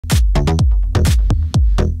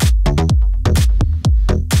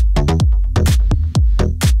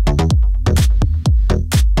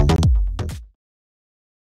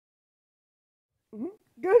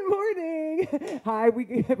Hi,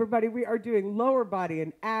 everybody. We are doing lower body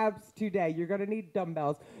and abs today. You're going to need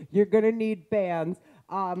dumbbells. You're going to need bands.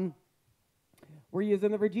 We're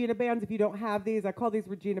using the Regina bands. If you don't have these, I call these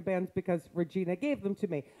Regina bands because Regina gave them to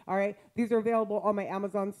me. All right. These are available on my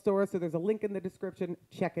Amazon store, so there's a link in the description.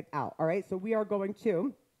 Check it out. All right. So we are going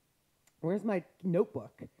to. Where's my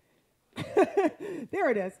notebook? There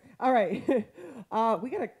it is. All right.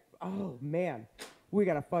 Oh man, we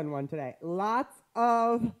got a fun one today. Lots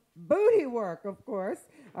of booty work, of course.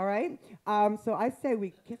 All right. So I say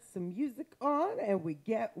we get some music on and we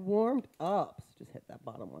get warmed up. So just hit that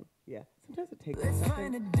bottom one. Yeah. Sometimes it takes a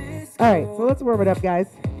second. All right. So let's warm it up, guys.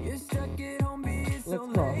 Let's scroll.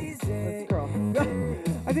 Let's scroll.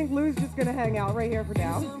 I think Lou's just going to hang out right here for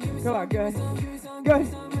now. Come on. Good. Good.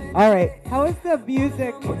 All right. How is the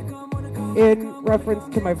music in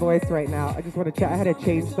reference to my voice right now? I just want to check. I had to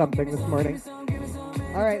change something this morning.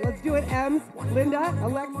 All right, let's do it. Ems, Linda,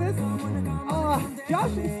 Alexis,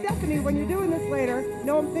 Josh and Stephanie, when you're doing this later,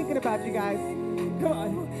 know I'm thinking about you guys. Come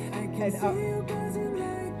on. And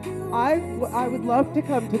I would love to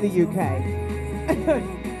come to the UK.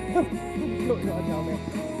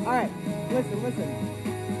 All right, listen.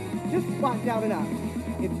 Just squat down and up.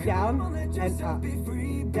 It's down and up.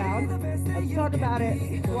 Down. Let's talk about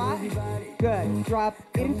it. Squat. Good. Drop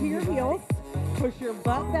into your heels. Push your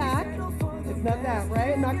butt back. It's not that,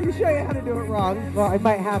 right? I'm not going to show you how to do it wrong. Well, I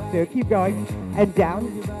might have to. Keep going. And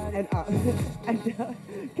down and up. And down.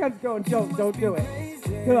 Kept going. Don't do it.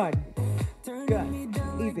 Good. Good.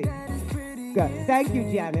 Easy. Good. Thank you,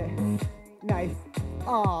 Janet. Nice.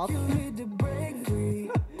 Aw. Good.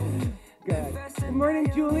 Good morning,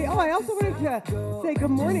 Julie. Oh, I also wanted to say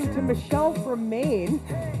good morning to Michelle from Maine.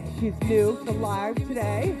 She's new to live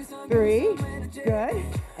today. 3. Good.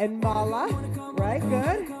 And Mala. Right.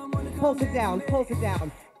 Good. Pulse it down. Pulse it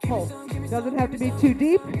down. Pulse. Doesn't have to be too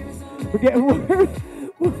deep. We're getting warm.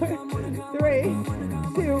 3,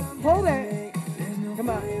 2. Hold it. Come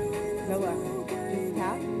on. No look. Just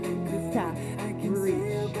tap. Just tap.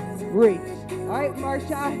 Reach. All right,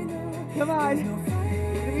 Marsha. Come on.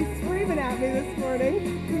 You're going to be screaming at me this morning.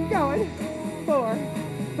 Keep going. 4,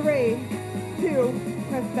 3, 2.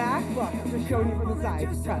 Press back. Look, I'm just showing you from the side.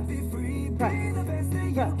 Press.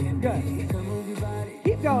 Good.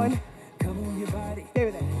 Keep going. Stay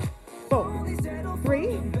with it. 4,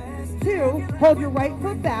 3, 2. Hold your right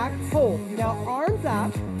foot back. Hold. Now arms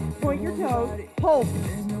up. Point your toes. Hold.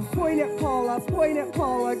 Point at Paula. Point at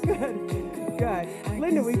Paula. Good. Good.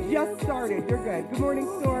 Linda, we just started. You're good. Good morning,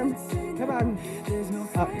 Storm. Come on.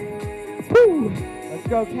 Up. Woo. Let's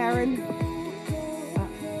go, Karen.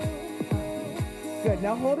 Good.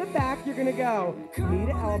 Now hold it back. You're going to go knee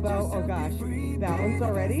to elbow. Oh, gosh. Balance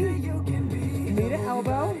already. Knee to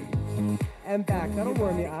elbow and back. That'll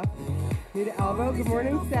warm you up. Knee to elbow. Good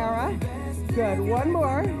morning, Sarah. Good. One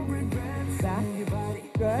more. Back.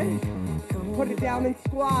 Good. Put it down and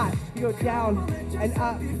squat. You go down and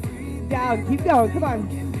up. Down. Keep going. Come on.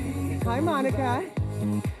 Hi, Monica.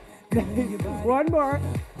 One more.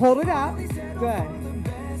 Hold it up. Good.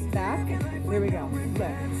 Back. There we go.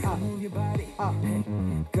 Lift. Up. Up.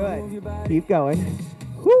 Good. Keep going.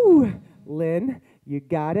 Whoo. Lynn, you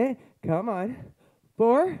got it. Come on.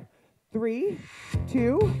 4, 3,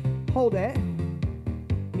 2. Hold it.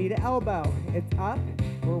 Knee to elbow. It's up.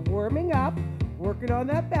 We're warming up. Working on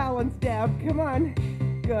that balance, Deb. Come on.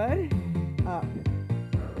 Good. Up.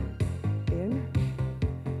 In.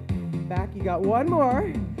 Back. You got one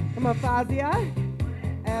more. Come on, Fazia.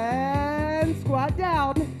 And squat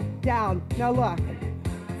down. Down. Now look.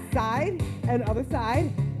 Side and other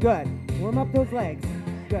side. Good. Warm up those legs.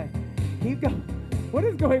 Good. Keep going. What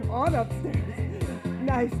is going on upstairs?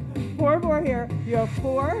 Nice. 4 more here. You have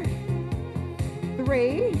 4,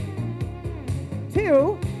 3,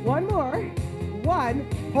 2. One more. 1.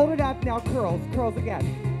 Hold it up. Now curls. Curls again.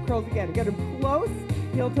 Curls again. Get them close.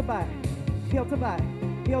 Heel to butt. Heel to butt.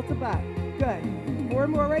 Heel to butt. Good. 4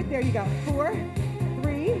 more right there. You got 4,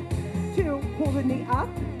 3, 2. Pull the knee up.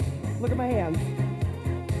 Look at my hands.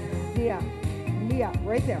 Knee up. Knee up.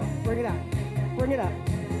 Right there. Bring it up. Bring it up.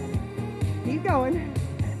 Keep going.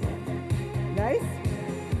 Nice.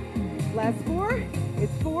 Last 4.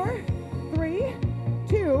 It's 4, 3,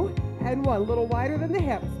 2, and 1. A little wider than the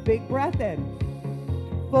hips. Big breath in.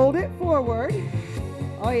 Fold it forward.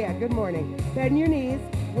 Oh yeah, good morning. Bend your knees.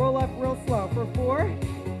 Roll up real slow for 4,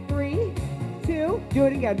 3, 2. Do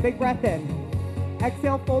it again. Big breath in.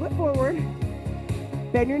 Exhale, fold it forward.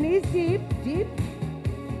 Bend your knees deep, deep.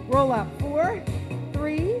 Roll up. 4,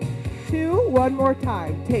 3, 2. One more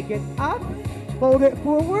time. Take it up. Fold it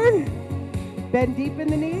forward. Bend deep in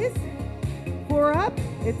the knees. 4 up.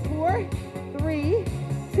 It's 4, 3,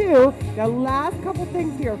 2. Now last couple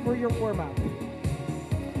things here for your warm-up.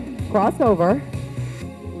 Cross over,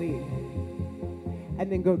 lead,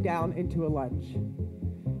 and then go down into a lunge.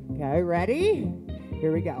 Okay, ready?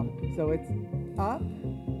 Here we go. So it's up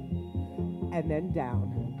and then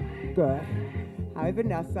down. Good. Hi,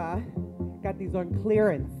 Vanessa. Got these on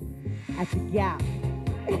clearance at the gap.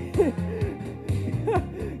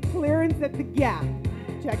 Clearance at the gap.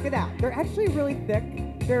 Check it out. They're actually really thick.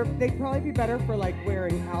 They'd probably be better for like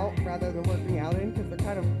wearing out rather than working out in because they're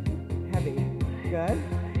kind of heavy. Good.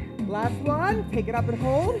 Last one. Take it up and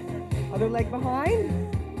hold. Other leg behind.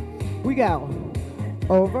 We go.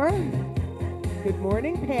 Over. Good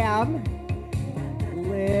morning, Pam.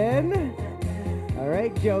 Lynn. All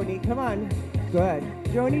right, Joni, come on. Good.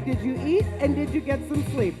 Joni, did you eat and did you get some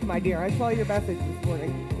sleep, my dear? I saw your message this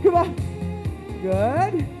morning. Come on.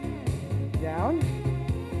 Good. Down.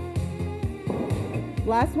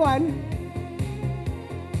 Last one.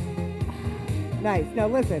 Nice. Now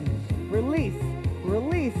listen. Release.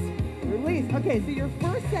 Release. Release. Okay, so your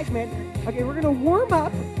first segment, okay, we're going to warm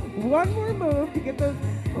up. One more move to get those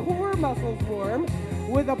core muscles warm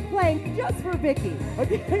with a plank just for Vicky.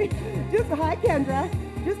 Okay? Just, hi, Kendra.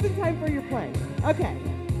 Just in time for your plank. Okay,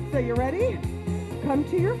 so you ready? Come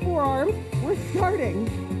to your forearms. We're starting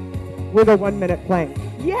with a 1-minute plank.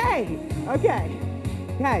 Yay! Okay.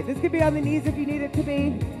 Okay, this could be on the knees if you need it to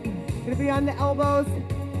be. It's gonna be on the elbows.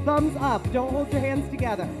 Thumbs up. Don't hold your hands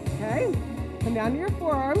together. Okay? Come down to your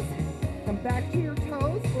forearms. Come back to your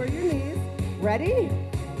toes or your knees. Ready?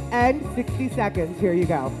 And 60 seconds. Here you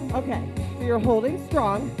go. Okay, so you're holding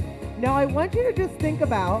strong. Now I want you to just think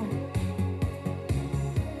about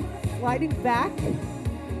sliding back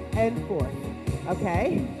and forth,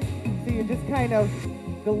 okay? So you're just kind of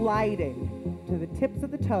gliding to the tips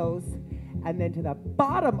of the toes and then to the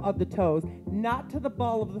bottom of the toes, not to the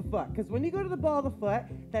ball of the foot. Because when you go to the ball of the foot,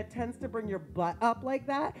 that tends to bring your butt up like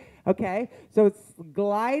that, okay? So it's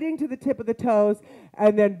gliding to the tip of the toes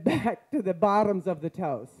and then back to the bottoms of the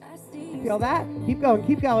toes. Feel that? Keep going,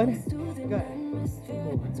 keep going.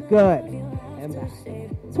 Good. Good. And back.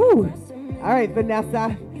 Whew. All right,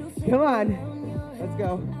 Vanessa. Come on. Let's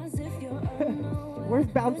go. Where's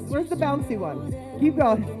the bouncy one? Keep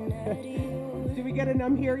going. Did we get a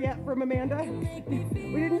numb here yet from Amanda?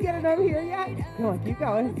 We didn't get a numb here yet? Come on, keep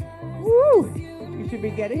going. Woo! You should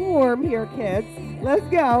be getting warm here, kids. Let's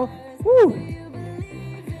go. Woo!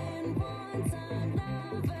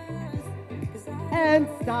 And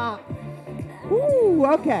stop. Woo!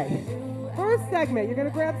 Okay. First segment, you're going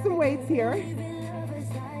to grab some weights here.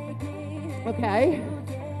 Okay.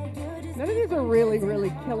 None of these are really,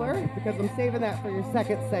 really killer because I'm saving that for your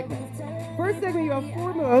second segment. First segment, you have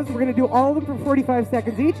 4 moves. We're going to do all of them for 45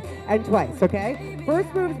 seconds each and twice, okay?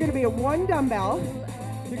 First move is going to be a 1 dumbbell.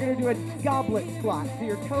 You're going to do a goblet squat. So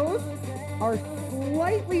your toes are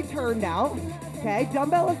slightly turned out, okay?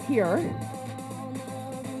 Dumbbell is here.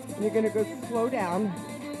 And you're going to go slow down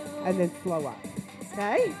and then slow up,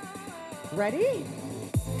 okay? Ready?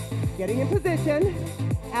 Getting in position.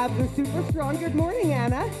 Abs are super strong. Good morning,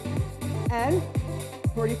 Anna. And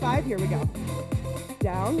 45, here we go.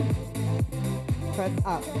 Down, press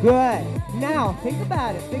up. Good. Now, think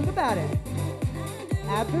about it, think about it.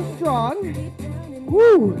 Abs are strong.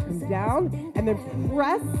 Woo, come down, and then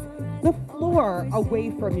press the floor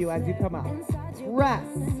away from you as you come up. Press,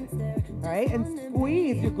 all right, and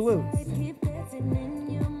squeeze your glutes.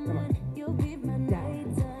 Come on,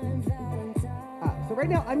 down. So right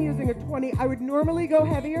now I'm using a 20. I would normally go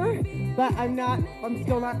heavier, but I'm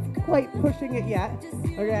still not quite pushing it yet.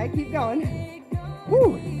 Okay, keep going.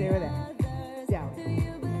 Woo, stay with it. Down.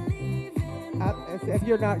 Up. If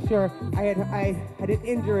you're not sure, I had an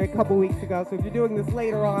injury a couple weeks ago, so if you're doing this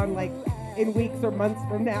later on, like in weeks or months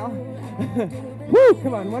from now. Woo,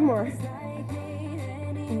 come on, one more.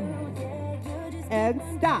 And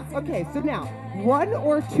stop. Okay, so now 1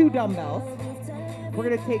 or 2 dumbbells. We're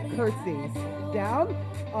gonna take curtsies. Down,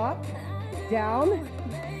 up, down,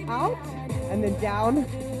 out, and then down,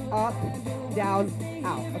 up, down,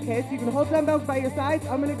 out. Okay, so you can hold dumbbells by your sides.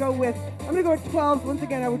 I'm gonna go with 12s. Once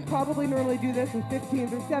again, I would probably normally do this with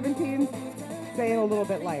 15s or 17s, staying a little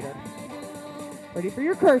bit lighter. Ready for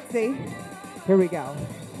your curtsy. Here we go.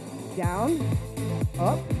 Down,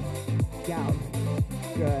 up, down.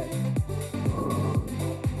 Good.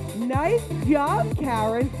 Nice job,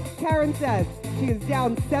 Karen. Karen says she is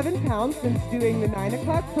down 7 pounds since doing the 9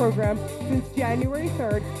 o'clock program since January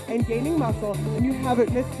 3rd and gaining muscle, and you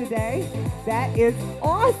haven't missed a day. That is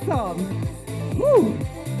awesome. Woo.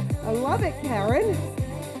 I love it, Karen.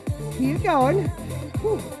 Keep going.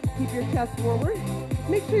 Woo. Keep your chest forward.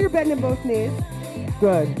 Make sure you're bending both knees.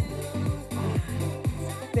 Good.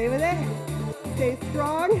 Stay with it. Stay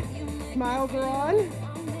strong. Smiles are on.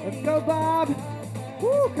 Let's go, Bob.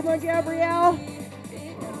 Woo, come on, Gabrielle.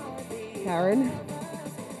 Karen,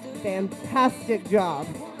 fantastic job.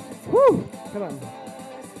 Woo, come on.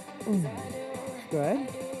 Good.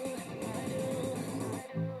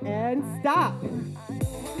 And stop.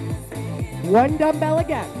 One dumbbell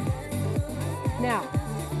again. Now,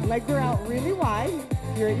 legs are out really wide.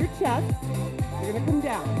 You're at your chest. You're gonna come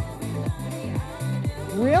down.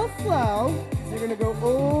 Real slow. You're gonna go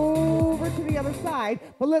over to the other side.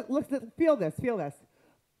 But look, feel this, feel this.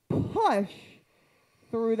 Push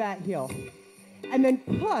through that heel. And then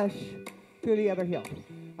push through the other heel.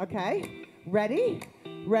 Okay? Ready?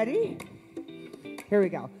 Ready? Here we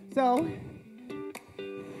go. So,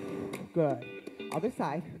 good. Other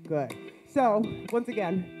side, good. So, once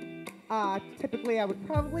again, typically I would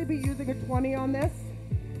probably be using a 20 on this,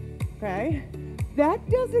 okay? That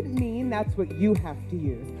doesn't mean that's what you have to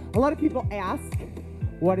use. A lot of people ask,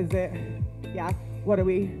 what is it? Yeah, what are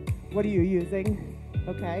you using?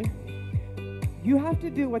 Okay? You have to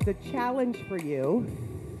do what's a challenge for you,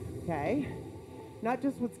 okay? Not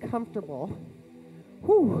just what's comfortable.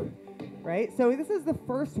 Whew, right? So this is the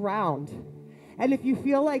first round. And if you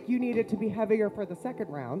feel like you need it to be heavier for the second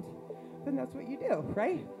round, then that's what you do,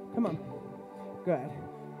 right? Come on. Good.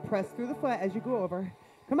 Press through the foot as you go over.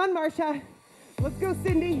 Come on, Marcia. Let's go,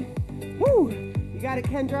 Cindy. Woo! You got it,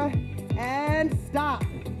 Kendra. And stop.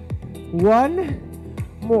 One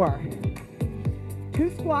more. 2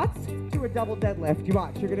 squats to a double deadlift. You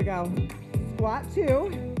watch. You're going to go squat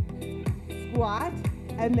 2, squat,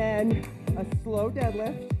 and then a slow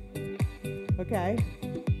deadlift. Okay?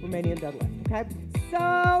 Romanian deadlift. Okay? So,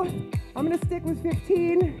 I'm going to stick with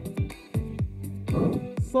 15.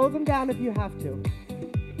 Slow them down if you have to.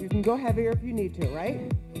 You can go heavier if you need to,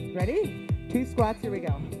 right? Ready? 2 squats, here we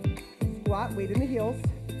go. Squat, weight in the heels.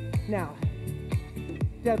 Now,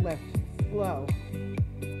 deadlift, slow.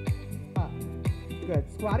 Up, good.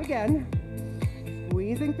 Squat again.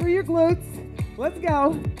 Squeezing through your glutes. Let's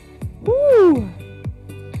go. Woo!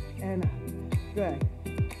 And up, good.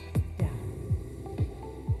 Down.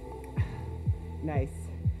 Nice.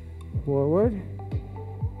 Forward,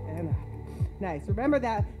 and up. Nice. Remember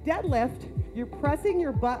that deadlift, you're pressing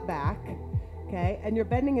your butt back, okay, and you're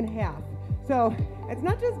bending in half. So it's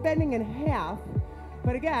not just bending in half,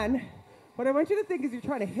 but again, what I want you to think is you're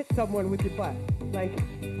trying to hit someone with your butt. Like,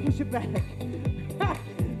 push it back.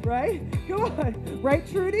 Right? Go on. Right,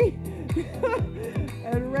 Trudy?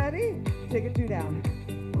 And ready? Take it 2 down.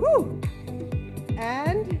 Woo!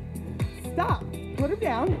 And stop. Put them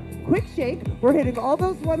down. Quick shake. We're hitting all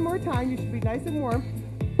those one more time. You should be nice and warm.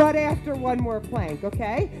 But after one more plank,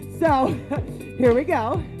 okay? So, here we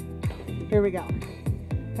go. Here we go.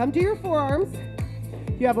 Come to your forearms.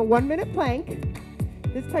 You have a 1-minute plank.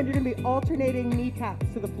 This time you're gonna be alternating knee taps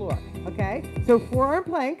to the floor, okay? So forearm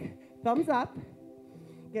plank, thumbs up.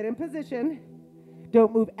 Get in position.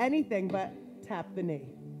 Don't move anything but tap the knee.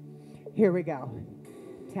 Here we go.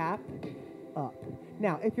 Tap, up.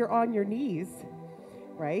 Now, if you're on your knees,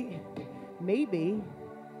 right, maybe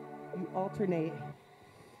you alternate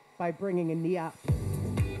by bringing a knee up,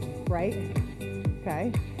 right?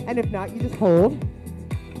 Okay? And if not, you just hold,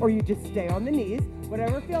 or you just stay on the knees,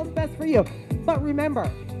 whatever feels best for you. But remember,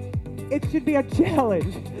 it should be a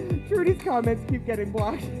challenge. Trudy's comments keep getting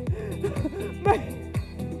blocked.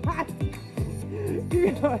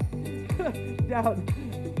 Down,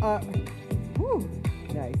 up, whew,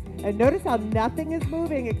 nice. And notice how nothing is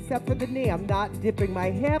moving except for the knee. I'm not dipping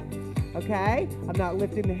my hip, okay? I'm not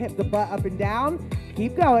lifting the hip, the butt up and down.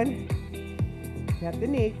 Keep going. Tap the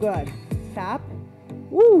knee, good. Tap,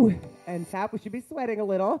 woo, and tap. We should be sweating a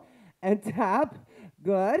little. And tap,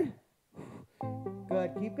 good.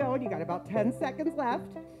 Good, keep going. You got about 10 seconds left.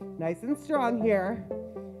 Nice and strong here.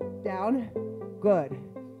 Down, good.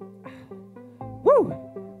 Woo,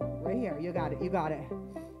 right here, you got it, you got it.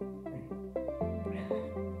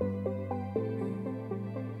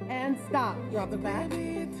 And stop, drop it back.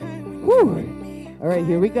 Woo. All right,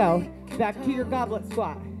 here we go. Back to your goblet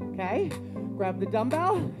squat, okay? Grab the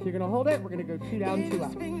dumbbell, you're gonna hold it, we're gonna go 2 down, 2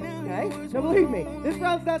 up, okay? Now believe me, this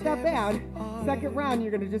round's not that bad. Second round,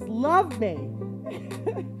 you're gonna just love me.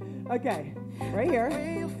 Okay, right here.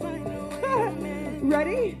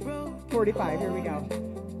 Ready? 45, here we go.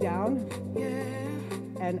 Down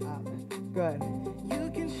and up, good.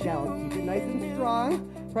 Down, keep it nice and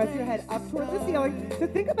strong. Press your head up towards the ceiling. So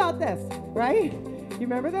think about this, right? You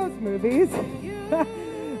remember those movies?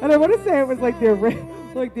 And I want to say it was like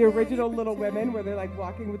the original Little Women, where they're like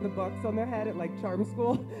walking with the books on their head at like charm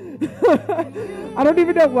school. I don't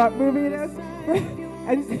even know what movie it is.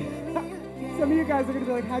 And some of you guys are going to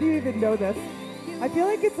be like, how do you even know this? I feel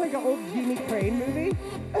like it's like an old Jeannie Crane movie.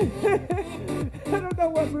 I don't know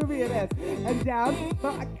what movie it is. And down.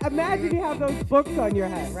 But imagine you have those books on your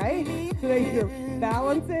head, right? So then you're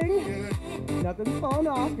balancing. Nothing's falling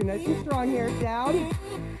off. You're nice and strong here. Down.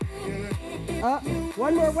 Up.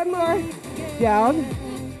 One more. Down.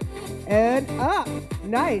 And up.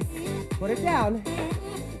 Nice. Put it down.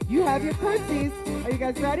 You have your curtsies. Are you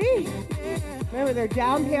guys ready? Remember, they're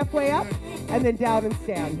down halfway up and then down and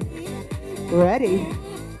stand. Ready.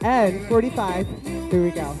 And 45. Here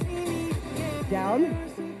we go. Down.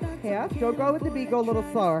 Half. Don't go with the beat. Go a little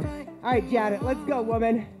slower. All right, Janet. Let's go,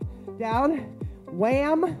 woman. Down.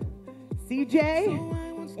 Wham.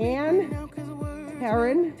 CJ. Ann.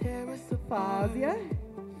 Karen. Fazia.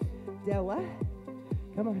 Della.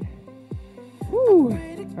 Come on. Woo.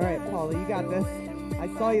 All right, Paula, you got this. I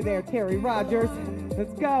saw you there, Terry Rogers.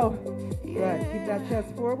 Let's go. Good. Keep that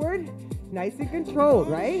chest forward. Nice and controlled,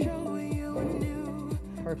 right?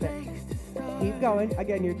 Perfect. Keep going.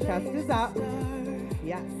 Again, your chest is up.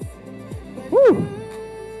 Yes. Woo.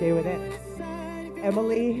 Stay with it.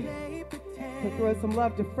 Emily. Throw some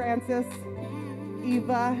love to Francis.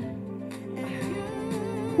 Eva.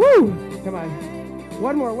 Woo. Come on.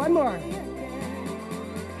 One more.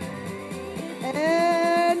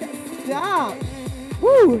 And stop.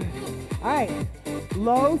 Woo. All right.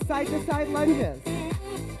 Low side-to-side lunges.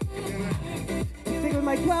 Stick with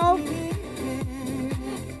my 12.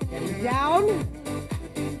 Getting down.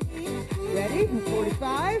 Ready?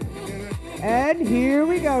 45. And here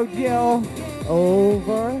we go, Jill.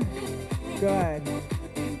 Over. Good.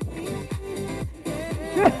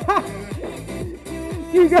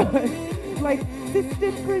 You go. Like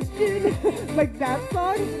Sister Christian. Like that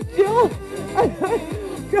song, Jill.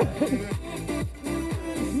 Good.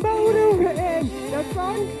 Motor in. That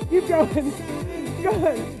song? Keep going.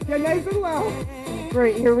 Good. Get nice and low.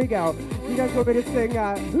 Great, here we go. You guys want me to sing,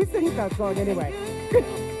 who sings that song anyway?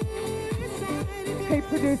 Hey,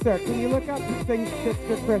 producer, can you look up who sings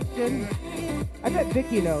Sister Christian? I bet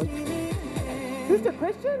Vicky knows. Sister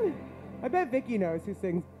Christian? I bet Vicky knows who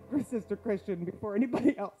sings Sister Christian before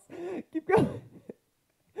anybody else. Keep going.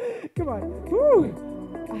 Come on. Woo.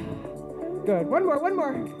 Good. One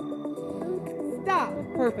more. Stop.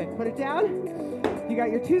 Perfect. Put it down. You got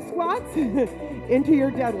your 2 squats into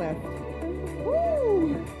your deadlift.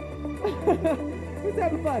 Woo. Who's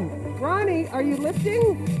having fun? Ronnie, are you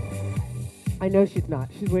lifting? I know she's not.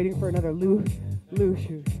 She's waiting for another Lou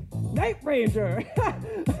shoe. Night Ranger.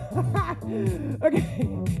 Okay.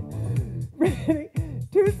 Ready?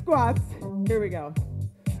 2 squats. Here we go.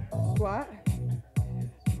 Squat.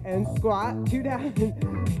 And squat. 2 down.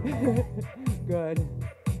 Good.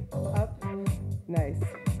 Up. Nice.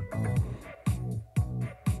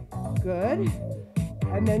 Good.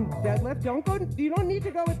 And then deadlift. You don't need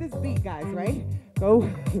to go with this beat, guys, right? Go.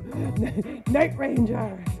 Night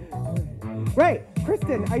Ranger. Right.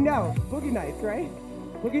 Kristen, I know. Boogie Nights, right?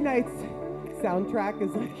 Boogie Nights soundtrack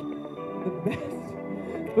is like the best.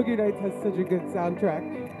 Boogie Nights has such a good soundtrack.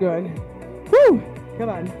 Good. Woo! Come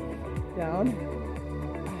on. Down.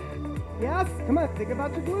 Yes. Come on. Think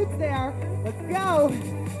about your glutes there. Let's go.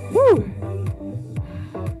 Woo!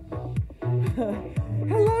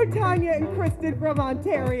 Hello, Tanya and Kristen from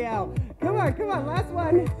Ontario. Come on. Last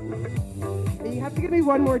one. And you have to give me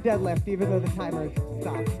one more deadlift, even though the timer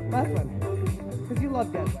stopped. Last one. Because you love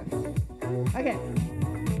deadlifts. Okay.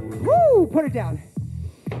 Woo! Put it down.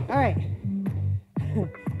 All right.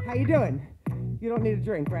 How you doing? You don't need a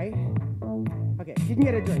drink, right? Okay, you can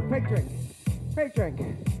get a drink. Quick drink.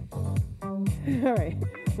 All right.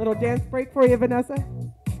 Little dance break for you, Vanessa.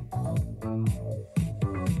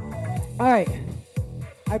 All right.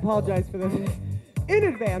 I apologize for this in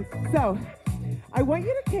advance. So, I want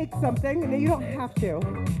you to take something, and you don't have to,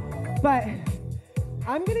 but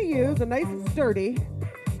I'm going to use a nice sturdy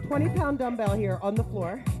 20-pound dumbbell here on the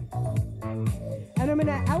floor, and I'm going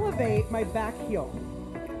to elevate my back heel.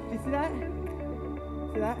 Do you see that?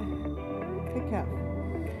 See that? Good cap.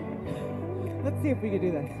 Let's see if we can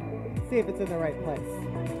do this. See if it's in the right place.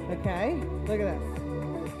 Okay? Look at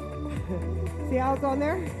this. See how it's on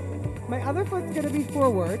there? My other foot's going to be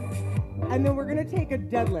forward, and then we're going to take a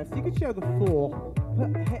deadlift. You can show the full.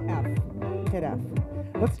 Hit F.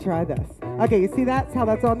 Let's try this. Okay, you see that's how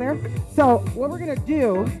that's on there? So what we're going to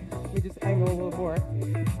do, let me just angle a little more,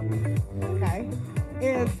 okay,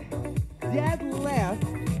 is deadlift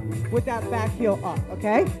with that back heel up,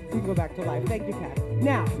 okay? You can go back to life. Thank you, Kat.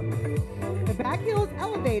 Now, the back heel is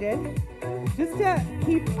elevated just to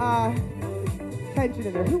keep tension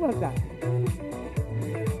in there. Who was that?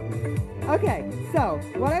 Okay, so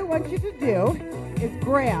what I want you to do is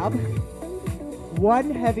grab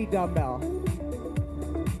one heavy dumbbell.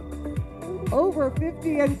 Over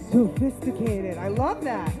 50 and sophisticated. I love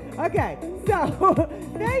that. Okay, so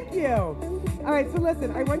thank you. All right, so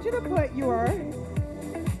listen, I want you to put your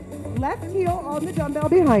left heel on the dumbbell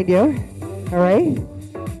behind you. All right?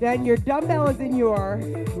 Then your dumbbell is in your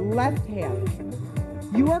left hand.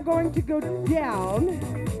 You are going to go down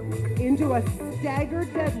into a staggered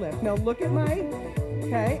deadlift. Now look at my,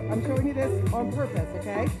 okay, I'm showing you this on purpose,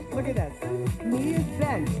 okay? Look at this. Knee is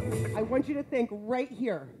bent. I want you to think right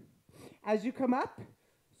here. As you come up,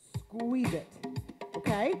 squeeze it,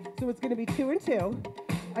 okay? So it's gonna be 2 and 2.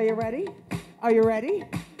 Are you ready? Are you ready?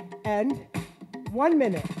 And 1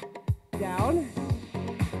 minute. Down.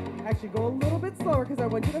 Actually, go a little bit slower because I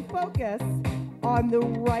want you to focus on the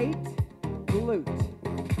right glute.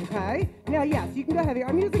 Okay? Now, yes, you can go heavier.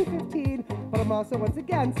 I'm using 15, but I'm also, once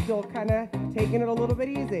again, still kind of taking it a little bit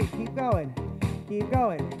easy. Keep going. Keep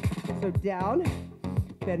going. So down,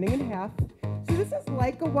 bending in half. So this is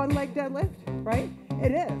like a one-leg deadlift, right?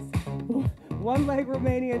 It is. One-leg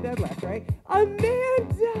Romanian deadlift, right?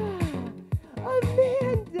 Amanda!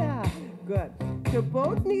 Amanda! Good. So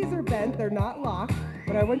both knees are bent. They're not locked.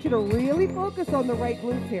 But I want you to really focus on the right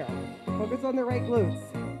glutes here. Focus on the right glutes.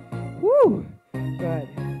 Woo! Good.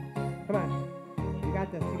 Come on. You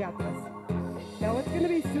got this. You got this. Now what's going to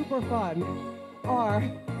be super fun are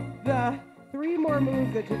the 3 more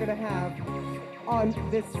moves that you're going to have on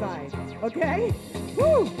this side. Okay?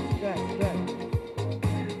 Woo! Good, good.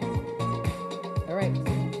 All right.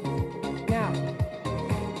 Now,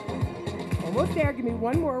 almost there. Give me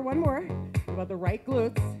one more. About the right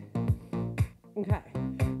glutes. Okay.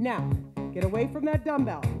 Now, get away from that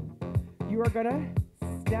dumbbell. You are going to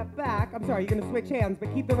step back. I'm sorry, you're going to switch hands,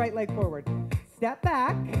 but keep the right leg forward. Step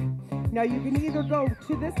back. Now, you can either go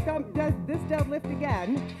to this deadlift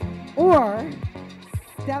again, or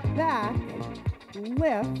step back,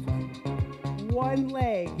 lift, one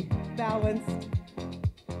leg, balanced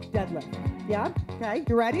deadlift. Yeah? Okay,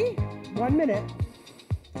 you ready? 1 minute.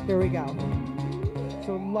 Here we go.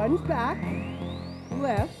 So lunge back,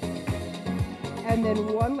 lift, and then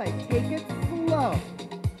one leg. Take it slow.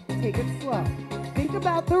 Take it slow. Think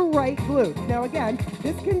about the right glute. Now again,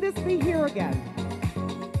 this can just be here again.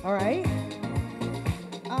 All right?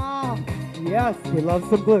 Ah, yes, we love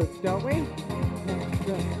some glutes, don't we?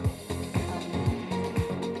 Good.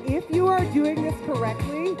 If you are doing this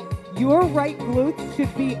correctly, your right glutes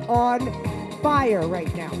should be on fire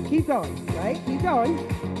right now. Keep going, right? Keep going.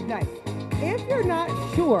 Nice. If you're not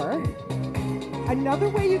sure, another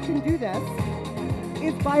way you can do this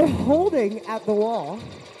is by holding at the wall,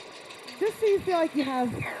 just so you feel like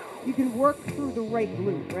you can work through the right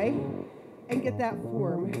glute, right? And get that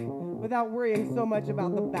form without worrying so much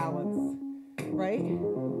about the balance, right?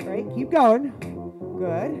 Right? Keep going.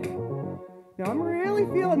 Good. Now I'm really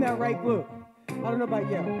feeling that right glute. I don't know about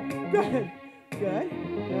you. Good. Good.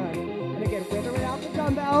 Good. And again, wither it out the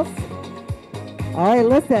dumbbells. All right,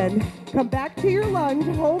 listen. Come back to your lunge.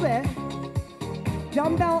 Hold it.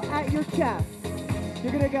 Dumbbell at your chest.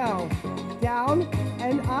 You're going to go down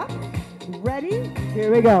and up. Ready?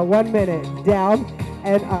 Here we go. 1 minute. Down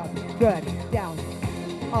and up. Good. Down.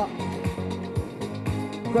 Up.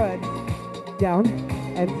 Good. Down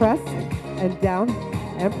and press. And down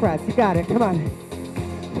and press. You got it. Come on.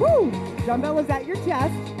 Woo! Dumbbell is at your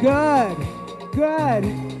chest. Good. Good.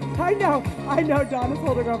 I know. Donna's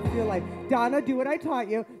holding on for dear life. Donna, do what I taught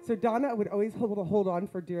you. So Donna would always hold on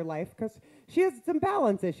for dear life because she has some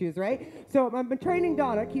balance issues, right? So I've been training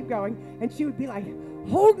Donna, keep going, and she would be like,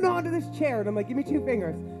 holding on to this chair. And I'm like, give me 2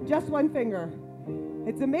 fingers. Just 1 finger.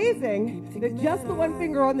 It's amazing that just the 1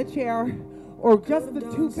 finger on the chair or just the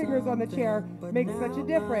 2 fingers on the chair makes such a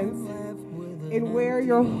difference in where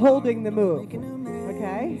you're holding the move.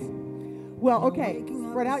 Okay? Well, okay.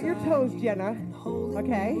 Spread out your toes, Jenna.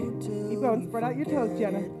 Okay? Keep going. Spread out your toes,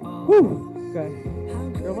 Jenna. Whew. Good.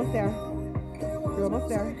 You're almost there. You're almost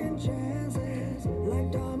there.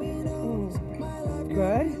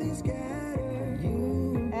 Good.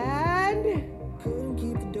 And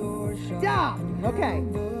stop. Okay.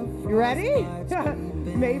 You ready?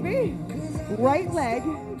 Maybe. Right leg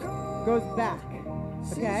goes back.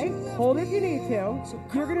 Okay? Hold if you need to.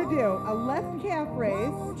 You're going to do a left calf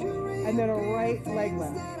raise and then a right leg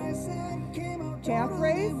lift. Calf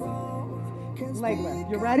raise, leg lift.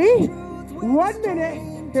 You ready? 1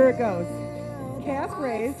 minute. Here it goes. Calf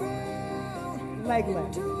raise, leg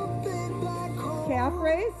lift. Calf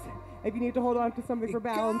raise. If you need to hold on to something for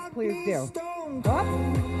balance, please do. Up.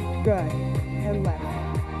 Good. And left.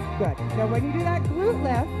 Good. Now when you do that glute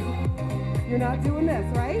lift, you're not doing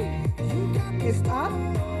this, right? It's up.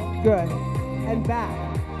 Good. And back.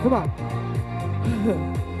 Come on.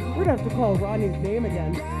 We're gonna have to call Ronnie's name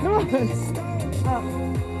again. Come on. Up.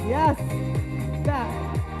 Yes. Back.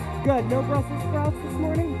 Good. No Brussels sprouts this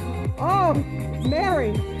morning. Oh,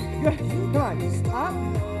 Mary. Good. Come on. Up.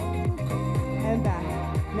 And back.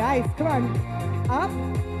 Nice. Come on. Up.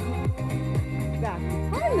 Back.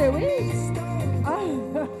 Hi, Louie.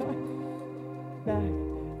 Back.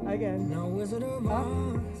 Again. Up.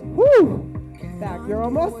 Woo. Back. You're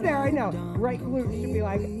almost there. I know. Right glute should be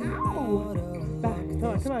like, ow. Back. Come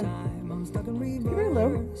on. Come on. Come here, Lou.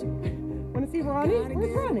 Want to see Ronnie?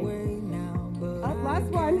 Where's Ronnie? Up. Last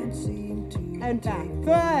one. And back.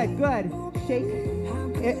 Good. Good. Shake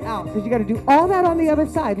it out. Because you got to do all that on the other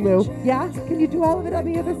side, Lou. Yeah? Can you do all of it on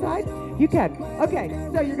the other side? You can. Okay.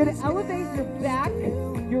 So you're going to elevate your back,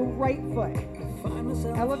 your right foot.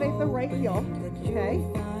 Elevate the right heel. Okay?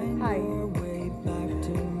 Hi.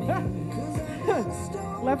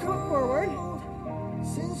 Left foot forward.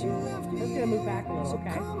 Just gonna move back a little,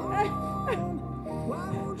 okay?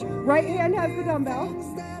 Right hand has the dumbbell.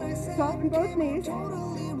 Soften both knees.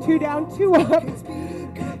 2 down, 2 up.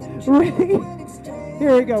 Ready?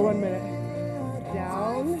 Here we go, 1 minute.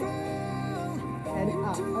 Down and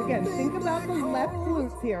up. Again, think about the left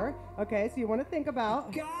glutes here. Okay, so you want to think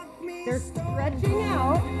about they're stretching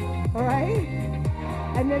out, all right?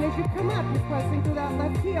 And then as you come up, you're pressing through that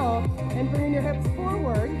left heel and bringing your hips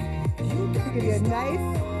forward to give you a nice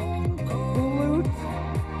glute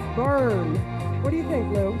burn. What do you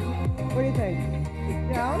think, Lou? What do you think?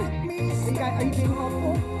 Down? Are you being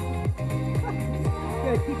helpful?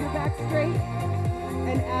 Good. Keep your back straight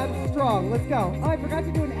and abs strong. Let's go. Oh, I forgot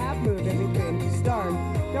to do an ab move in between. Darn.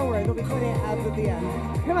 Don't worry. There'll be plenty of abs at the end.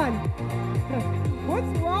 Come on.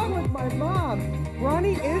 What's wrong with my mom?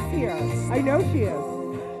 Ronnie is here. I know she is.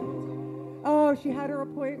 Oh, she had her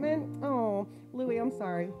appointment? Oh, Louie, I'm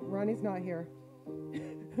sorry. Ronnie's not here.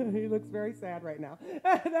 He looks very sad right now.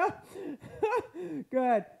 No?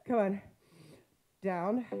 Good. Come on.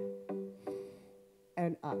 Down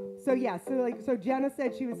and up. So yeah, so Jenna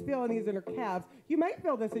said she was feeling these in her calves. You might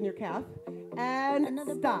feel this in your calf. And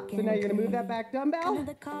stop. So now you're going to move that back dumbbell.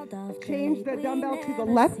 Change the dumbbell to the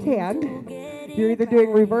left hand. You're either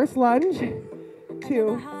doing reverse lunge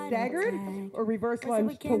to staggered or reverse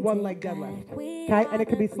lunge to one leg deadlift. Okay? And it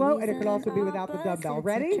could be slow and it could also be without the dumbbell.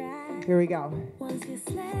 Ready? Here we go.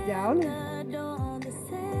 Down.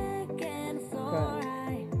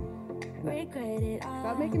 Good.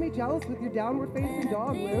 Stop making me jealous with your downward facing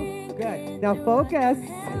dog, Lou. Good. Now focus.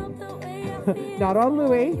 Not on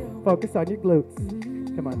Louie. Focus on your glutes.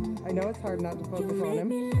 Come on. I know it's hard not to focus on him.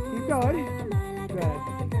 Keep going.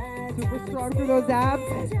 Good. Super strong through those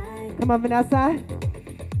abs. Come on, Vanessa.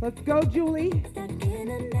 Let's go, Julie.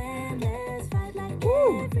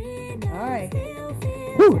 Woo. All right.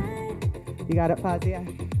 Woo. You got it, Fazia.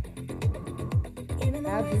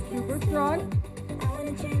 Abs are super strong.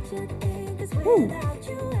 Woo.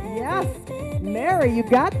 Yes. Mary, you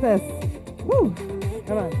got this. Woo.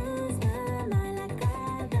 Come on.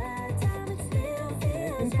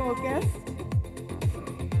 Nice and focused.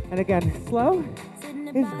 And again, slow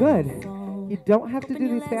is good. You don't have to do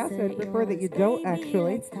these fast. I'd prefer that you don't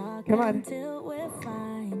actually. Come on.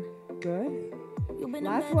 Good.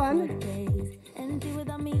 Last one.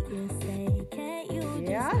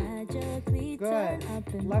 Yeah. Good.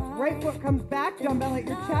 Left, right foot comes back. Dumbbell at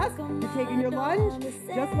your chest. You're taking your lunge.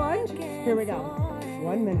 Just lunge. Here we go.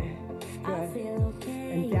 1 minute. Good.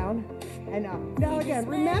 And down and up. Now again,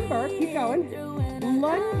 remember, keep going.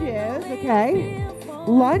 Lunges, okay?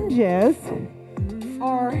 Lunges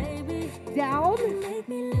are down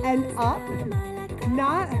and up,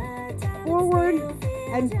 not forward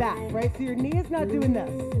and back, right? So your knee is not doing this,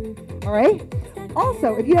 all right?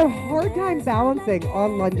 Also, if you have a hard time balancing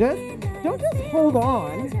on lunges, don't just hold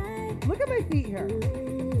on. Look at my feet here.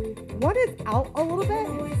 One is out a little bit.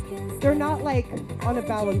 They're not like on a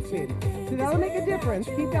balance beam. So that'll make a difference.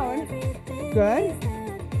 Keep going. Good.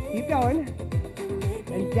 Keep going.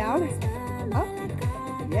 And down, up.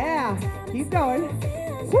 Yeah. Keep going.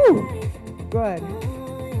 Woo. Good.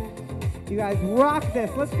 You guys rock this.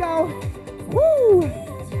 Let's go. Woo.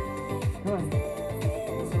 Come on.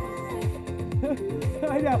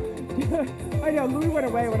 I know. Louis went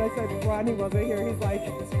away when I said Ronnie wasn't here. He's like,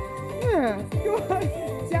 yeah, go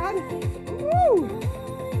on. Down. Woo.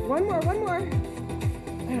 One more.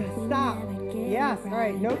 Stop. Yes. All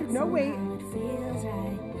right. No weight.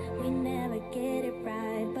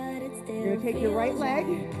 You're going to take your right leg.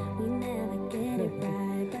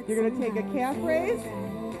 You're going to take a calf raise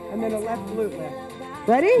and then a left glute lift.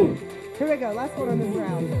 Ready? Here we go. Last one on this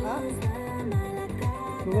round. Up.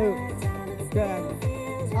 Glute. Good.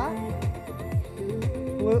 Up.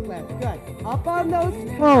 glute lift. Good. Up on those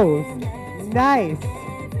toes. Nice.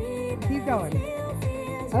 Keep going.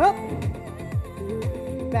 Up.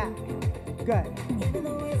 Back. Good.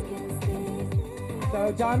 So,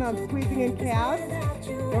 John, I'm squeezing in calves.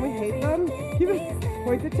 Don't we hate them? Keep it.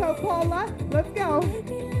 Point the toe, Paula. Let's go.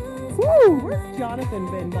 Woo! Where's Jonathan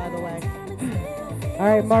been, by the way? All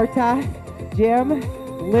right, Marta, Jim,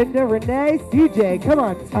 Linda, Renee, CJ. Come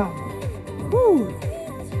on, top. Woo!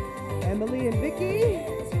 Emily and Vicky.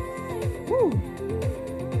 Woo!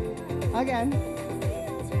 Again.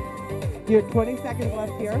 You have 20 seconds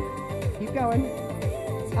left here. Keep going.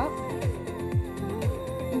 Up.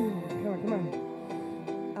 Come on.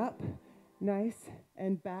 Up. Nice.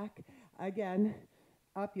 And back. Again.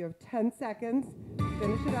 Up. You have 10 seconds.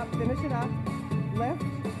 Finish it up. Finish it up. Lift.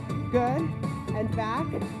 Good. And back.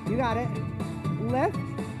 You got it. Lift.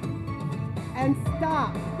 And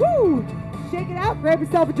stop. Woo! Shake it out. Grab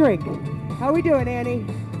yourself a drink. How are we doing, Annie?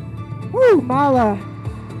 Woo! Mala.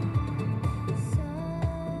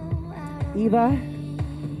 Eva.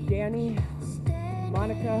 Danny.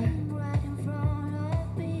 Monica.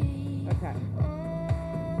 Okay.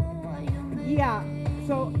 Yeah.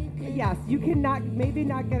 So, yes, you cannot, maybe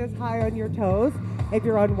not get as high on your toes if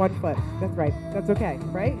you're on one foot. That's right. That's okay,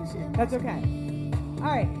 right? That's okay. All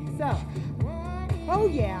right, so, oh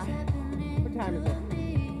yeah. What time is it?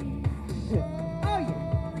 Oh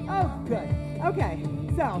yeah. Oh, good. Okay,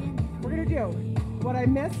 so we're gonna do what I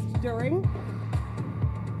missed during.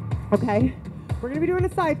 Okay, we're gonna be doing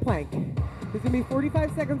a side plank. There's gonna be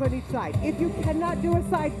 45 seconds on each side. If you cannot do a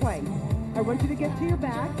side plank, I want you to get to your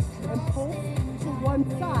back and pull to one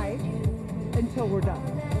side until we're done,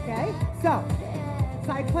 okay? So,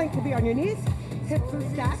 side plank could be on your knees, hips are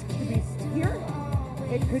stacked, could be here.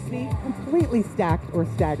 It could be completely stacked or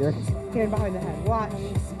staggered. Hand behind the head, watch.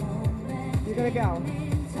 You're gonna go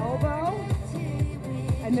elbow,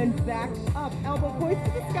 and then back up. Elbow points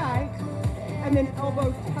to the sky, and then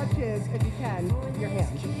elbow touches, if you can, your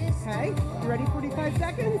hands, okay? You ready, 45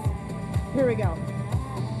 seconds? Here we go.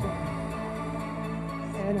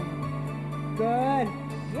 And good.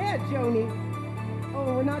 Yeah, Joni.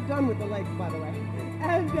 Oh, we're not done with the legs, by the way.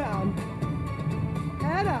 And down.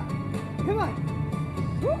 And up. Come on.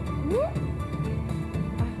 Whoop, whoop.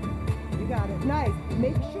 You got it. Nice.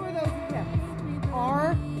 Make sure those hips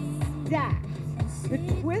are stacked. The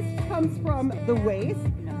twist comes from the waist,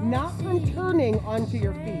 not from turning onto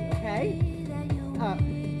your feet, okay? Up.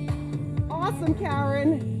 Awesome,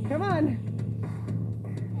 Karen. Come on.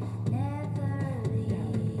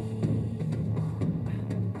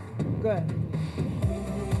 Good.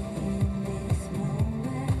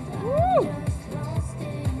 Woo!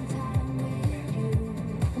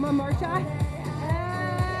 Come on, Marsha.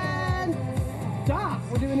 And stop.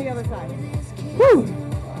 We're doing the other side. Woo!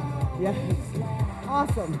 Yes.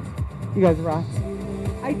 Awesome. You guys rock.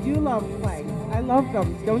 I do love planks. I love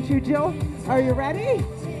them. Don't you, Jill? Are you ready?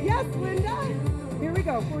 Yes, Linda. Here we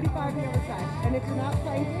go. 45 the other side. And if you're not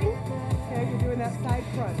planking, okay, you're doing that side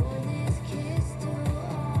crunch.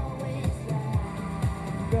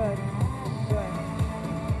 Good. Good.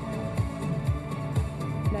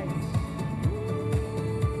 Nice.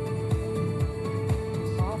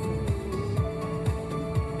 Awesome.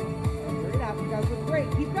 Figure it out. You guys look great.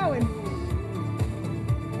 Keep going.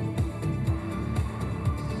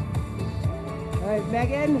 All right,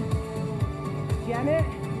 Megan. Janet.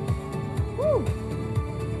 Woo.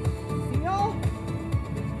 Seal.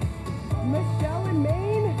 Michelle and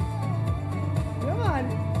Maine. Come on.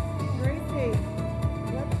 Gracie.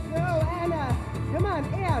 Anna, come on,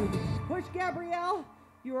 Ann. Push Gabrielle.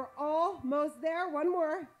 You are almost there. One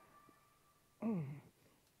more.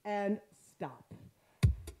 And stop.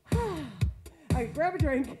 All right, grab a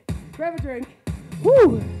drink. Grab a drink.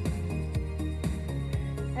 Woo!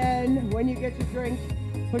 And when you get your drink,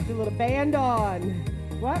 put your little band on.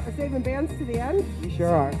 What? We're saving bands to the end? You sure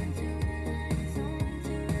are.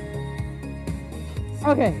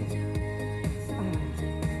 Okay.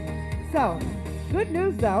 So, good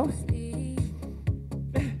news though.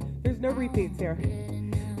 There's no repeats here.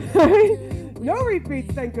 No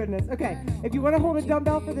repeats, thank goodness. Okay, if you want to hold a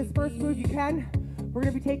dumbbell for this first move, you can. We're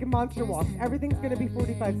going to be taking monster walks. Everything's going to be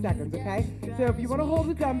 45 seconds, okay? So if you want to hold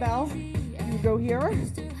a dumbbell, you go here,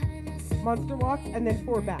 monster walks, and then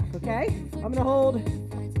 4 back, okay? I'm going to hold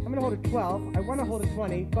a 12. I want to hold a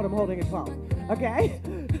 20, but I'm holding a 12, okay?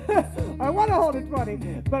 I want to hold a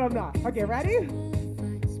 20, but I'm not. Okay, ready?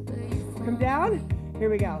 Come down. Here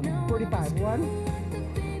we go. 45.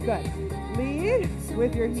 1. Good. Lead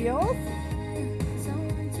with your heels.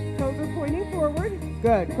 Toes are pointing forward.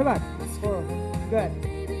 Good. Come on. Forward. Good.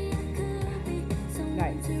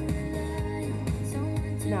 Nice.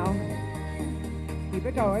 Now, keep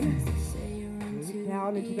it going. Move it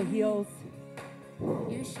down into the heels.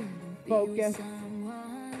 Focus.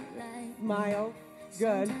 Smile.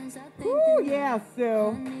 Good. Woo, yeah,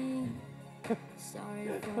 Sue.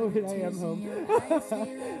 Oh, I am home.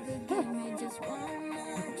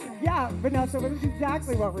 Yeah, Vanessa, that's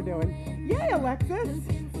exactly what we're doing. Yay, Alexis.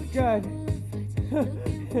 Good.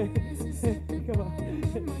 Come on.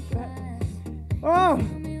 Oh,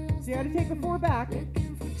 so you got to take the 4 back.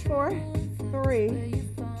 4, 3,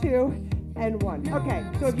 2, and 1. Okay,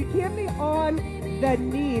 so if you can't be on the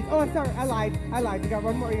knees. Oh, sorry, I lied. You got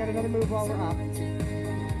one more. You got another move while we're up.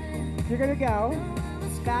 You're going to go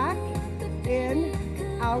back, in,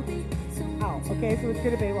 out, out. Okay, so it's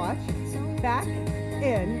going to be, watch. Back,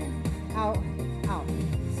 in, out, out.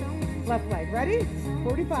 Left leg. Ready?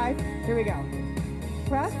 45. Here we go.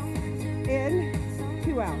 Press, in,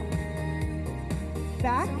 2 out.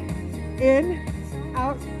 Back, in,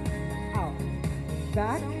 out, out.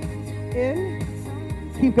 Back, in.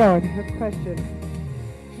 Keep going. I have a question.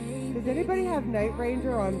 Does anybody have Night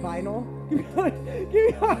Ranger on vinyl?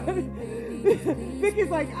 Vicky's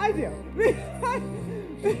like, I do.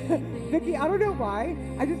 Vicky, I don't know why.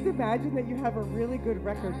 I just imagine that you have a really good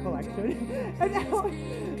record collection. And out,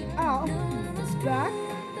 out, back,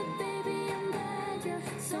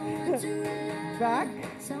 back.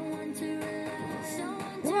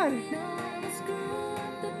 Come on.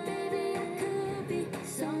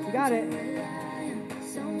 You got it.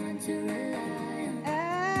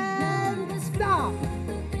 And stop.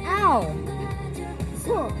 Ow.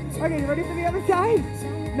 Cool. Okay, you ready for the other side?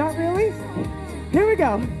 Not really? Here we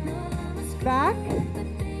go. Back,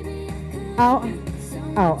 out,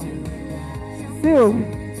 out.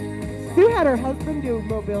 Sue had her husband do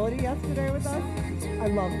mobility yesterday with us. I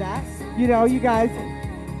love that. You know, you guys,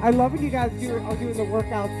 I love when you guys are doing the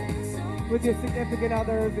workouts with your significant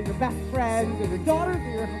others or your best friends or your daughters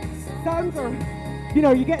or your sons, or, you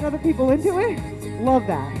know, you getting other people into it. Love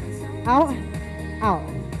that. Out, out.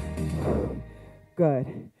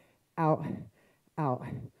 Good. Out, out.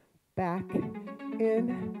 Back,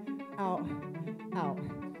 in, out, out.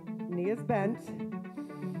 Knee is bent.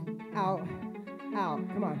 Out, out.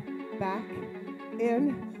 Come on. Back,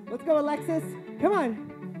 in. Let's go, Alexis. Come on.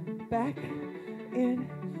 Back, in,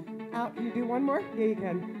 out. Can you do one more? Yeah, you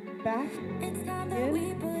can. Back, in.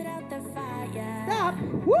 Stop.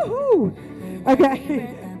 Woohoo. Okay.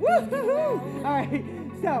 Woohoo. All right.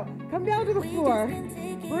 So come down to the floor.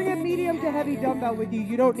 Bring a medium to heavy dumbbell with you.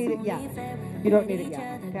 You don't need it yet. You don't need it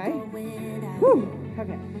yet. Okay. Whew.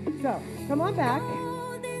 Okay. So come on back.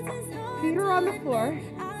 Feet are on the floor.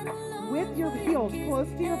 With your heels close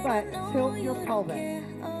to your butt, tilt your pelvis.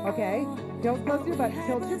 Okay? Don't close your butt,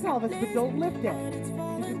 tilt your pelvis, but don't lift it.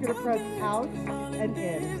 You're just going to press out and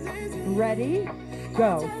in. Ready?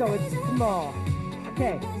 Go. So it's small.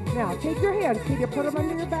 Okay. Now, take your hands. Can you put them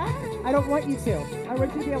under your back? I don't want you to. I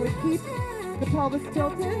want you to be able to keep the pelvis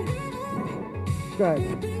tilted. Good.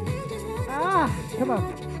 Ah, come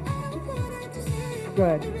on.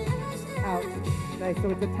 Good. Out. Nice. So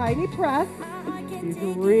it's a tiny press. You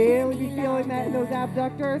can really be feeling that in those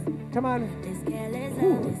abductors. Come on.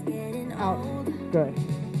 Whew. Out. Good.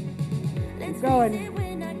 Keep going.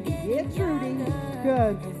 Yeah, Trudy.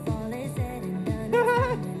 Good.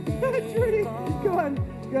 Trudy. Come on.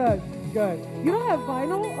 Good. Good. You don't have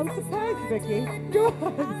vinyl? I'm surprised, Vicky. Go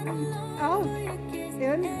on. Out.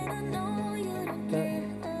 In. Good.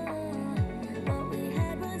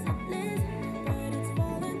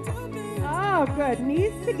 Oh, good.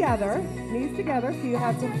 Knees together. Knees together so you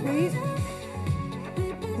have complete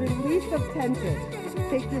release of tension.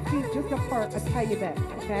 Take your feet just apart a tiny bit,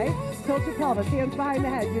 okay? Tilt your pelvis, hands behind the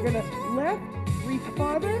head. You're going to lift, reach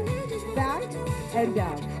farther, back, and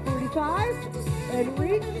down. 45, and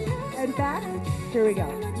reach, and back. Here we go.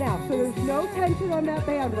 Now, so there's no tension on that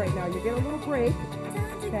band right now. You get a little break,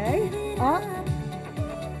 okay? Up.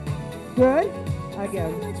 Good.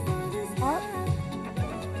 Again. Up.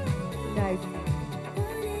 Nice.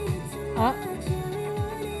 Up.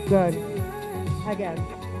 Good. Again.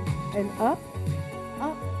 And up,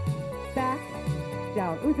 up, back,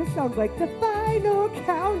 down. Ooh, this sounds like the final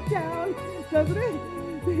countdown, doesn't it?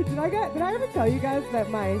 Did I ever tell you guys that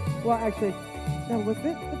well, actually, no, was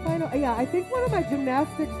it the final? Yeah, I think one of my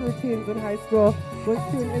gymnastics routines in high school was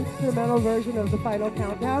to an instrumental version of the final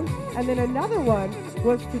countdown, and then another one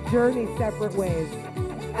was to Journey Separate Ways.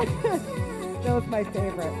 That was my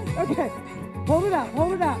favorite. Okay, hold it up,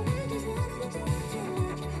 hold it up.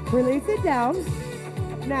 Release it down.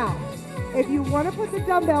 Now, if you want to put the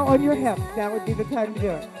dumbbell on your hips, that would be the time to do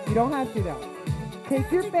it. You don't have to though.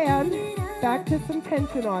 Take your band back to some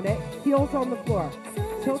tension on it, heels on the floor.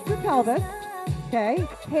 tilt your pelvis, okay?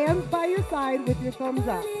 Hands by your side with your thumbs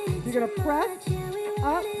up. You're gonna press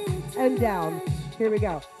up and down. Here we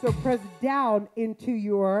go. So press down into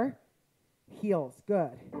your heels.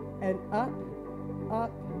 Good. And up,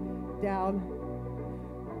 down,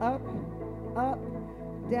 up,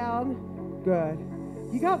 down. Good.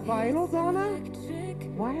 You got vinyl, Donna?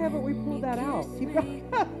 Why haven't we pulled that out?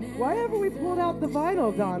 Why haven't we pulled out the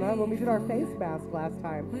vinyl, Donna, when we did our face mask last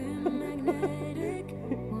time?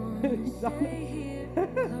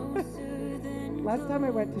 Last time I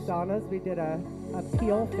went to Donna's, we did a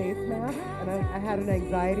peel face mask, and I had an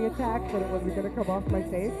anxiety attack that it wasn't going to come off my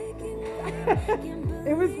face.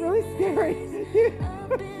 It was really scary.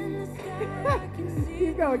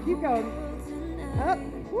 Keep going, keep going. Up,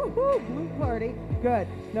 woohoo, blue party. Good.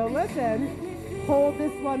 Now listen, hold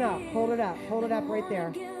this one up. Hold it up right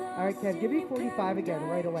there. All right, Kev, give me 45 again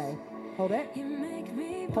right away. Hold it.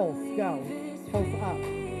 Pulse, go. Pulse up.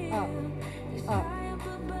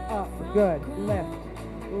 Good. Lift.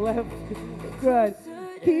 Good.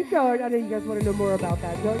 Keep going. I know you guys want to know more about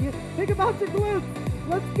that, don't you? Think about your glutes.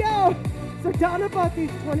 Let's go. So Donna bought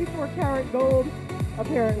these 24-karat gold,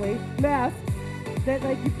 apparently, masks that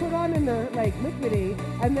like you put on and they're like liquidy,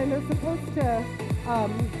 and then they're supposed to,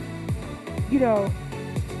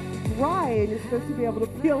 dry, and you're supposed to be able to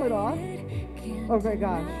peel it off. Oh my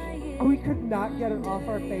gosh. We could not get it off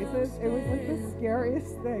our faces. It was like the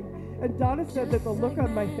scariest thing. And Donna said that the look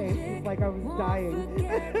on my face was like I was dying.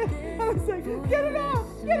 I was like, get it off!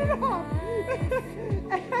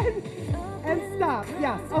 and stop,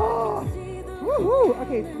 yes. Oh, woohoo!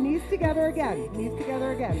 Okay, knees together again.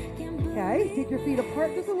 Okay, take your feet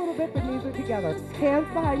apart just a little bit, but knees are together. Hands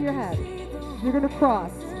behind your head. You're gonna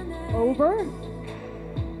cross. Over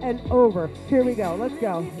and over. Here we go, let's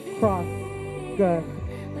go. Cross, good.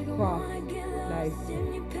 Cross, nice.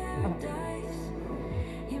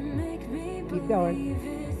 Keep going.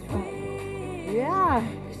 Yeah.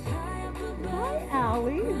 Hi,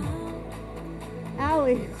 Allie.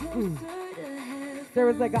 There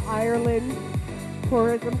was like an Ireland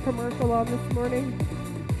tourism commercial on this morning,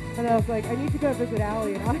 and I was like, I need to go visit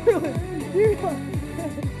Allie in Ireland.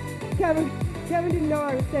 Kevin didn't know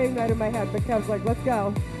I was saying that in my head, but Kevin's like, let's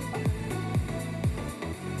go.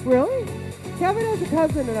 Really? Kevin has a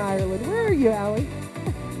cousin in Ireland. Where are you, Allie?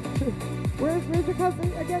 Where's your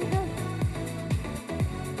cousin again, Kev?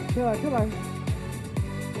 Come on.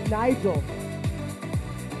 Nigel.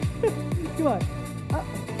 Come on.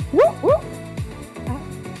 Woo!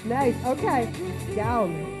 Nice. Okay.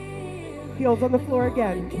 Down. Heels on the floor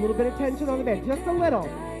again. A little bit of tension on the bed. Just a little.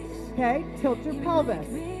 Okay? Tilt your pelvis.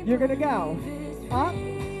 You're going to go up,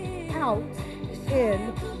 out,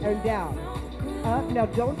 in, and down. Up. Now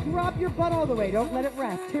don't drop your butt all the way. Don't let it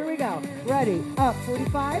rest. Here we go. Ready. Up.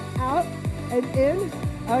 45. Out and in.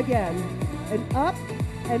 Again. And up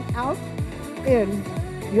and out. In.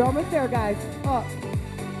 You're almost there, guys. Up.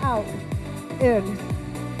 Out. In.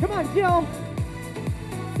 Come on, Jill.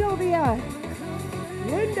 Sylvia.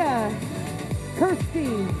 Linda.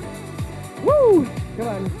 Kirsty. Woo! Come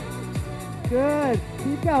on. Good.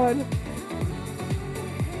 Keep going.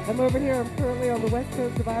 I'm over here. I'm currently on the west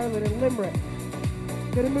coast of Ireland in Limerick.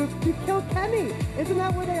 Gonna move to Kilkenny. Isn't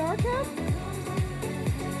that where they are, Kev?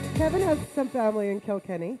 Kevin has some family in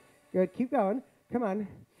Kilkenny. Good. Keep going. Come on.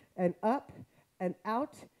 And up and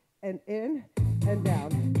out and in and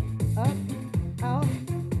down. Up, out.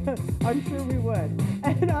 I'm sure we would.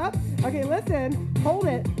 And up. Okay, listen. Hold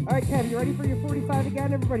it. All right, Kev, you ready for your 45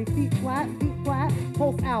 again? Everybody, feet flat.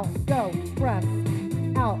 Pulse out. Go. Press.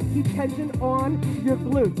 Out. Keep tension on your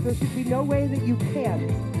glutes. There should be no way that you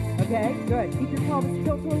can't. Okay, good. Keep your pelvis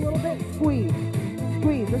tilted a little bit. Squeeze.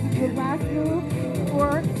 This is your last move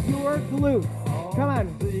for your glutes. Come on.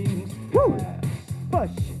 Woo.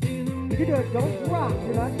 Push. You can do it. Don't drop.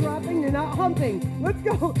 You're not dropping. You're not humping. Let's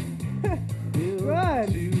go. Good.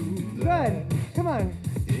 Come on.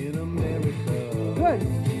 Good.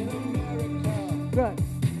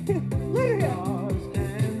 Lydia.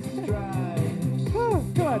 Oh,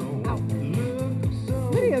 good. Out.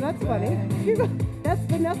 Lydia, that's funny. That's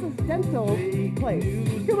Vanessa's dental place.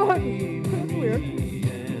 Come on. That's weird.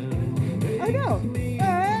 I know.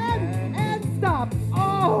 And stop.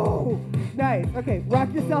 Oh, nice. Okay,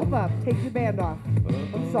 rock yourself up. Take your band off.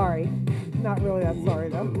 I'm sorry. Not really that sorry,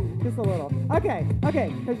 though. Just a little. Okay,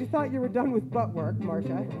 because you thought you were done with butt work,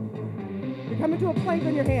 Marcia. You're coming to a plank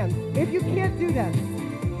on your hands. If you can't do this,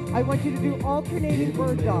 I want you to do alternating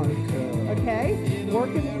bird dogs, okay?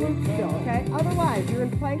 Working the glutes still, okay? Otherwise, you're in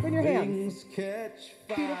plank on your hands. Feet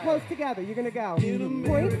are close together. You're going to go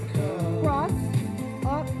point, cross,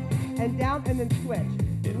 up, and down, and then switch.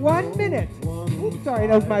 1 minute. Oops, sorry,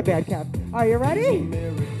 that was my bad, Kev. Are you ready?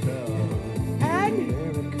 And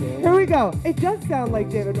here we go. It does sound like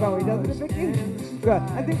David Bowie, doesn't it, Vicky? Good.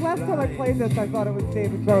 I think last time I played this, I thought it was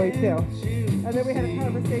David Bowie, too. And then we had a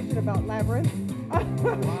conversation about Labyrinth.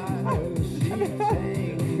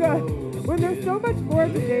 Good. When there's so much more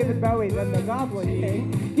to David Bowie than the Goblin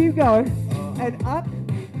King, keep going. And up,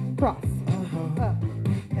 cross. Up,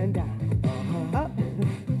 and down. Up,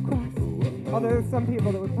 cross. Although there's some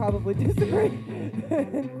people that would probably disagree.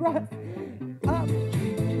 And cross. Up.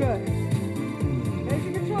 Good.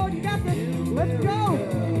 Taking control. You got this. Let's go.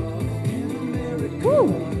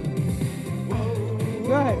 Woo.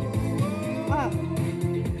 Good. Up.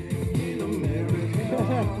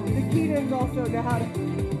 The Keatons also know how to...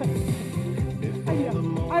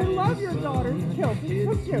 I love your daughter's kilt. It's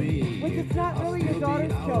so cute. Which it's not really your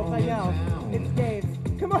daughter's kilt, I know. It's Dave's.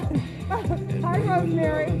 Come on. Hi,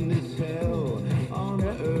 Rosemary.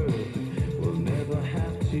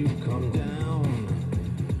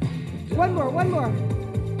 One more.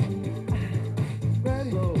 Good.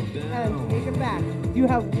 And take it back. You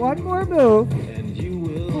have one more move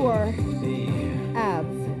for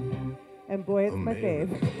abs. And boy, it's my fave.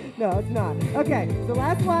 No, it's not. Okay, so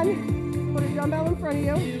last one. Put a dumbbell in front of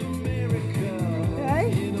you. Okay?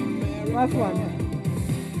 Last one.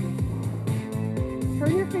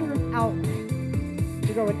 Turn your fingers out.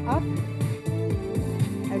 You're going up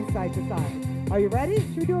and side to side. Are you ready?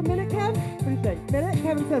 Should we do a minute, Kev? What do you think? Minute?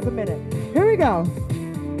 Kevin says a minute. Here we go.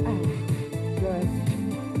 Good.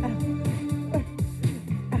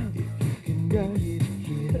 Good.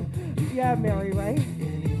 Yeah, Mary, right?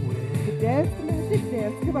 The dance, the magic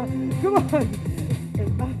dance. Come on. Come on.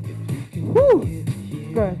 And up. Woo!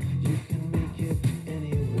 Good.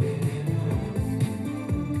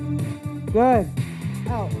 Good.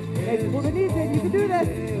 Out. Hey, pull the knees in. You can do this.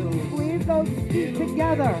 Squeeze those feet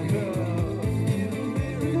together.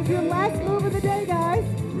 This is your last move of the day, guys.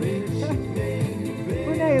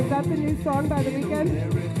 Renee, is that the new song by The Weeknd?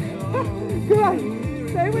 Come on.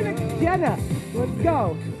 Stay with it. Jenna, let's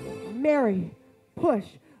go. Mary, push.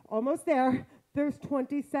 Almost there. There's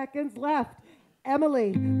 20 seconds left.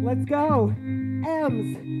 Emily, let's go.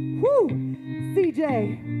 Ems, whoo. CJ,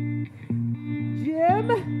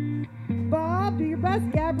 Jim, Bob, do your best.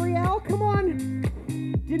 Gabrielle, come on.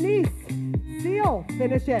 Denise, Seal,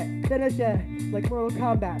 finish it. Like Mortal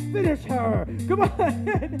Kombat, finish her. Come on.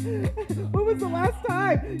 When was the last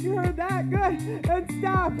time you heard that? Good. And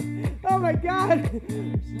stop. Oh my God.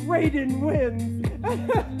 Raiden wins.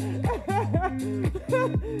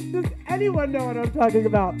 Does anyone know what I'm talking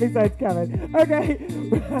about besides Kevin? Okay.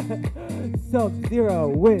 Sub-Zero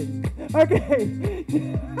wins. Okay.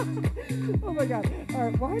 Oh my God. All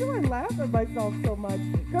right. Why do I laugh at myself so much?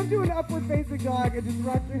 Come do an upward facing dog and just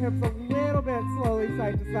rock your hips a little bit slowly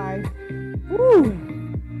side to side. Woo.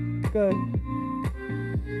 Good.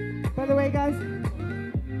 By the way, guys,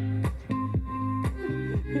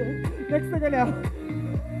 next thing I know,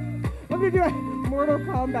 I'm going to do a Mortal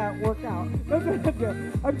Kombat workout. That's what I'm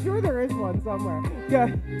doing. I'm sure there is one somewhere.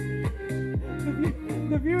 Good.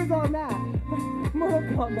 The view's on that. Mortal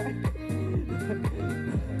Kombat.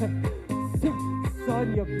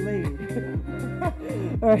 Sonya Blade.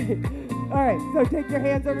 All right, so take your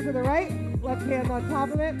hands over to the right. Left hand on top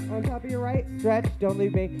of it, on top of your right. Stretch, don't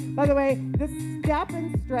leave me. By the way, the step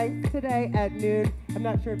and strength today at noon, I'm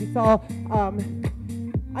not sure if you saw,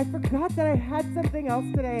 I forgot that I had something else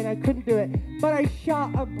today and I couldn't do it, but I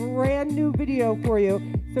shot a brand new video for you.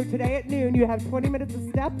 So today at noon, you have 20 minutes of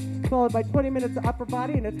step, followed by 20 minutes of upper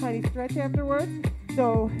body and a tiny stretch afterwards.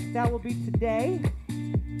 So that will be today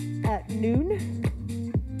at noon.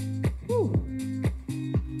 Whew.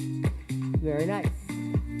 Very nice.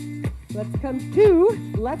 Let's come to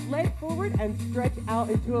left leg forward and stretch out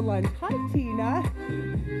into a lunge. Hi, Tina.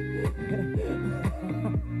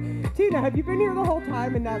 Tina, have you been here the whole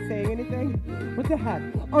time and not saying anything? What the heck?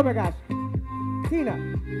 Oh my gosh. Tina,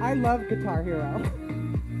 I love Guitar Hero.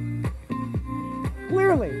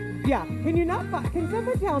 Clearly. Yeah. Can you not can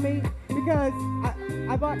someone tell me? Because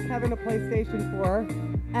I bought Kevin a PlayStation 4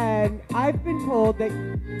 and I've been told that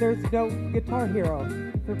there's no Guitar Hero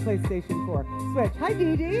for PlayStation 4. Switch. Hi,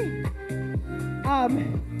 Dee Dee.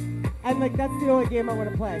 And like that's the only game I want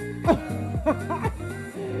to play.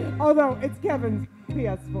 Although it's Kevin's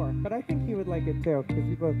PS4, but I think he would like it too because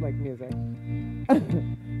we both like music.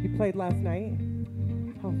 You played last night?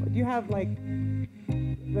 Oh, do you have like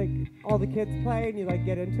all the kids play and you like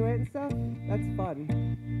get into it and stuff? That's fun.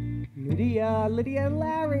 Lydia and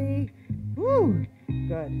Larry. Woo!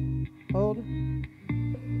 Good. Hold.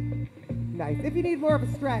 Nice. If you need more of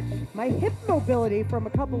a stretch, my hip mobility from a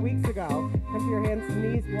couple weeks ago, come to your hands and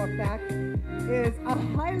knees, walk back, is a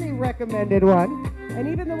highly recommended one. And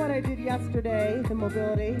even the one I did yesterday, the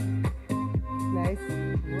mobility, nice.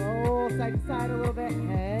 Roll side to side a little bit,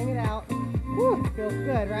 hang it out. Whew, feels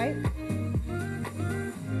good, right?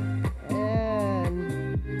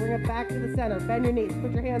 And bring it back to the center. Bend your knees,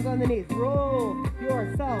 put your hands on the knees. Roll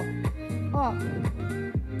yourself up.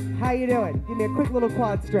 How you doing? Give me a quick little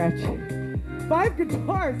quad stretch. 5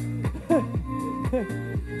 guitars.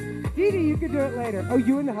 Dee Dee, you can do it later. Oh,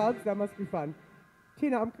 you and the hugs? That must be fun.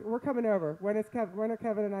 Tina, we're coming over. When are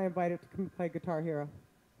Kevin and I invited to come play Guitar Hero?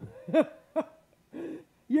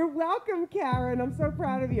 You're welcome, Karen. I'm so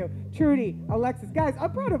proud of you. Trudy, Alexis. Guys,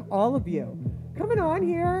 I'm proud of all of you. Coming on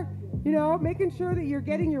here, you know, making sure that you're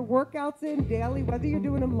getting your workouts in daily, whether you're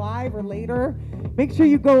doing them live or later. Make sure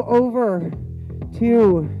you go over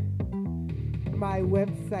to my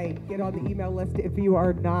website. Get on the email list if you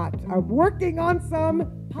are not. I'm working on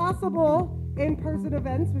some possible in-person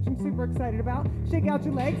events, which I'm super excited about. Shake out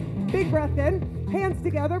your legs. Big breath in. Hands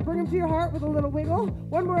together. Bring them to your heart with a little wiggle.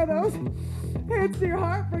 One more of those. Hands to your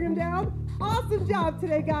heart. Bring them down. Awesome job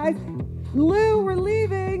today, guys. Lou, we're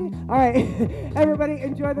leaving. All right. Everybody,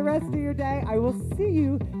 enjoy the rest of your day. I will see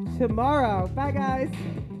you tomorrow. Bye, guys.